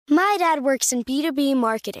My dad works in B2B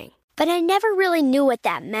marketing, but I never really knew what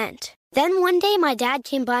that meant. Then one day, my dad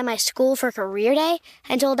came by my school for career day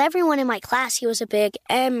and told everyone in my class he was a big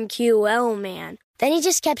MQL man. Then he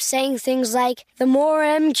just kept saying things like, the more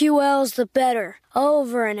MQLs, the better,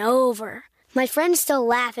 over and over. My friends still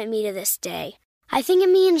laugh at me to this day. I think it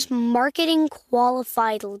means Marketing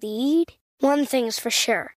Qualified Lead. One thing's for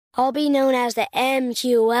sure, I'll be known as the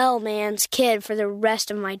MQL man's kid for the rest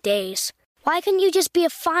of my days. Why couldn't you just be a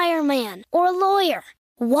fireman or a lawyer?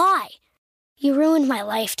 Why? You ruined my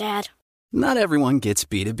life, Dad. Not everyone gets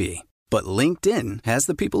B2B, but LinkedIn has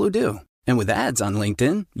the people who do. And with ads on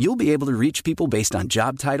LinkedIn, you'll be able to reach people based on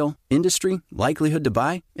job title, industry, likelihood to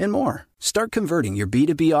buy, and more. Start converting your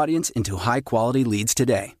B2B audience into high-quality leads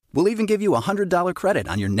today. We'll even give you a $100 credit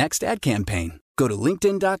on your next ad campaign. Go to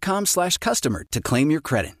linkedin.com/customer to claim your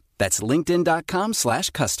credit. That's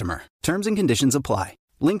linkedin.com/customer. Terms and conditions apply.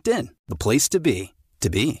 LinkedIn, the place to be, to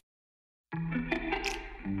be.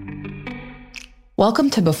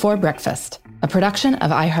 Welcome to Before Breakfast, a production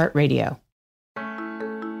of iHeartRadio.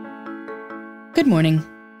 Good morning.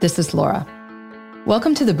 This is Laura.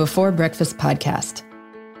 Welcome to the Before Breakfast podcast.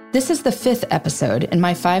 This is the 5th episode in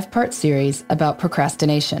my 5-part series about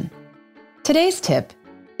procrastination. Today's tip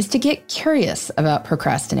is to get curious about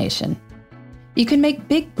procrastination. You can make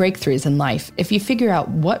big breakthroughs in life if you figure out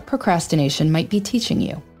what procrastination might be teaching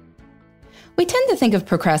you. We tend to think of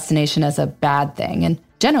procrastination as a bad thing, and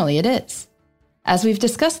generally it is. As we've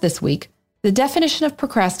discussed this week, the definition of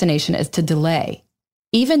procrastination is to delay,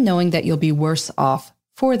 even knowing that you'll be worse off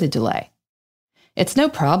for the delay. It's no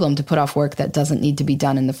problem to put off work that doesn't need to be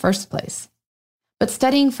done in the first place. But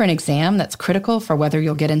studying for an exam that's critical for whether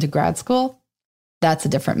you'll get into grad school, that's a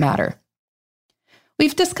different matter.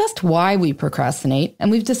 We've discussed why we procrastinate, and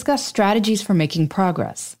we've discussed strategies for making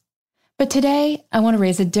progress. But today, I want to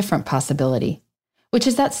raise a different possibility, which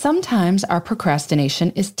is that sometimes our procrastination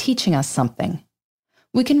is teaching us something.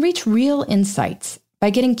 We can reach real insights by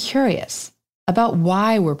getting curious about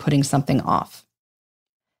why we're putting something off.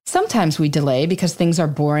 Sometimes we delay because things are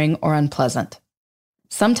boring or unpleasant.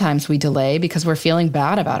 Sometimes we delay because we're feeling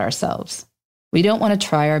bad about ourselves. We don't want to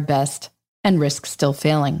try our best and risk still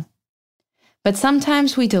failing. But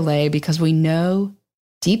sometimes we delay because we know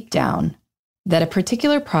deep down that a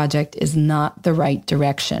particular project is not the right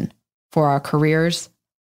direction for our careers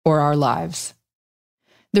or our lives.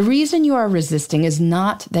 The reason you are resisting is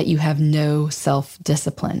not that you have no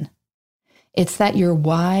self-discipline. It's that your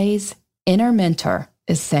wise inner mentor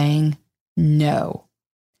is saying, no,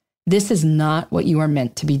 this is not what you are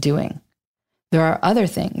meant to be doing. There are other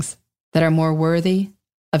things that are more worthy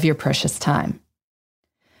of your precious time.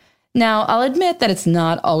 Now, I'll admit that it's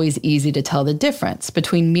not always easy to tell the difference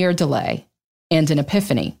between mere delay and an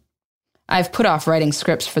epiphany. I've put off writing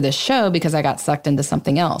scripts for this show because I got sucked into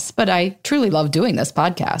something else, but I truly love doing this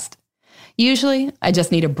podcast. Usually, I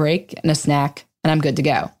just need a break and a snack, and I'm good to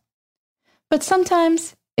go. But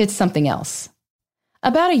sometimes, it's something else.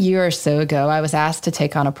 About a year or so ago, I was asked to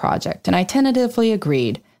take on a project, and I tentatively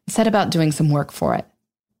agreed and set about doing some work for it.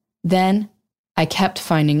 Then, I kept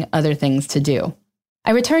finding other things to do.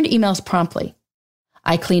 I returned emails promptly.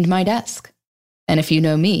 I cleaned my desk. And if you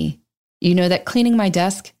know me, you know that cleaning my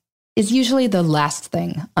desk is usually the last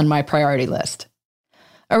thing on my priority list.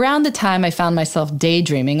 Around the time I found myself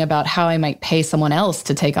daydreaming about how I might pay someone else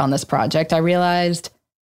to take on this project, I realized,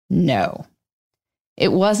 no.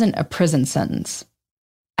 It wasn't a prison sentence.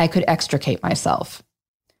 I could extricate myself.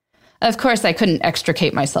 Of course, I couldn't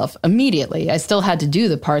extricate myself immediately. I still had to do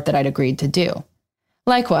the part that I'd agreed to do.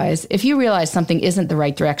 Likewise, if you realize something isn't the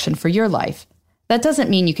right direction for your life, that doesn't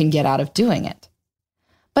mean you can get out of doing it.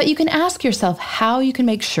 But you can ask yourself how you can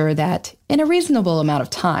make sure that, in a reasonable amount of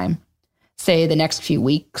time, say the next few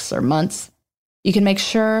weeks or months, you can make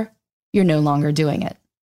sure you're no longer doing it.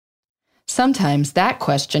 Sometimes that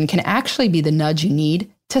question can actually be the nudge you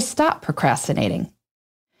need to stop procrastinating.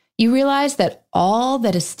 You realize that all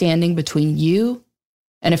that is standing between you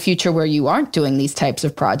and a future where you aren't doing these types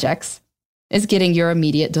of projects is getting your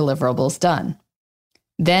immediate deliverables done.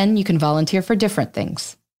 Then you can volunteer for different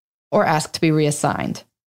things, or ask to be reassigned,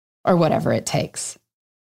 or whatever it takes.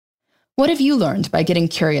 What have you learned by getting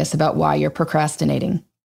curious about why you're procrastinating?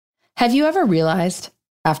 Have you ever realized,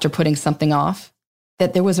 after putting something off,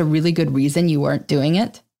 that there was a really good reason you weren't doing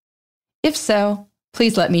it? If so,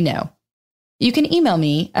 please let me know. You can email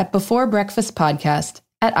me at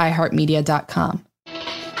beforebreakfastpodcast@iheartmedia.com.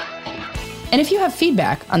 And if you have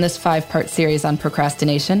feedback on this 5-part series on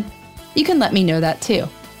procrastination, you can let me know that too.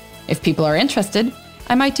 If people are interested,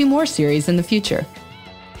 I might do more series in the future.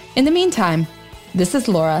 In the meantime, this is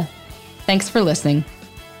Laura. Thanks for listening,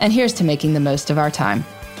 and here's to making the most of our time.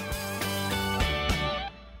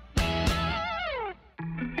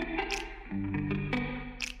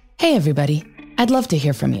 Hey everybody, I'd love to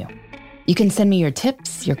hear from you. You can send me your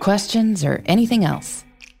tips, your questions, or anything else.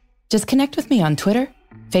 Just connect with me on Twitter,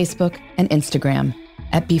 Facebook, and Instagram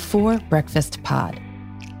at Before Breakfast Pod.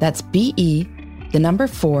 That's BE, the number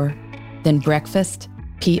 4, then breakfast,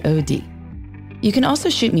 POD. You can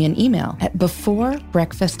also shoot me an email at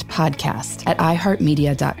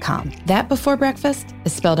beforebreakfastpodcast@iheartmedia.com. That Before Breakfast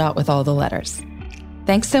is spelled out with all the letters.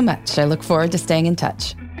 Thanks so much. I look forward to staying in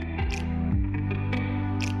touch.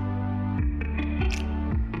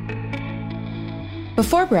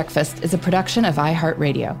 Before Breakfast is a production of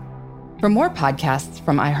iHeartRadio. For more podcasts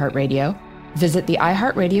from iHeartRadio, visit the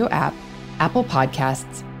iHeartRadio app, Apple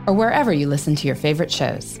Podcasts, or wherever you listen to your favorite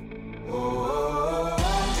shows.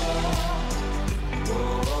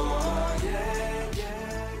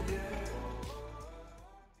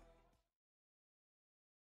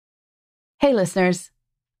 Hey listeners,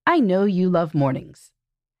 I know you love mornings.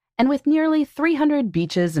 And with nearly 300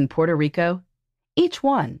 beaches in Puerto Rico, each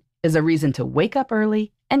one is a reason to wake up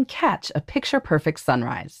early and catch a picture-perfect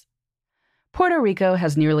sunrise. Puerto Rico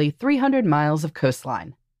has nearly 300 miles of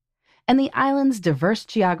coastline, and the island's diverse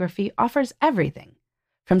geography offers everything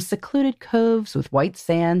from secluded coves with white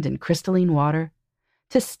sand and crystalline water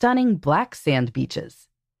to stunning black sand beaches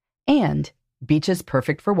and beaches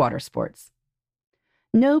perfect for water sports.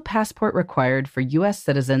 No passport required for U.S.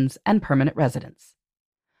 citizens and permanent residents.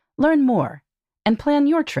 Learn more and plan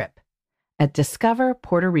your trip at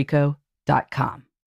discoverpuertorico.com.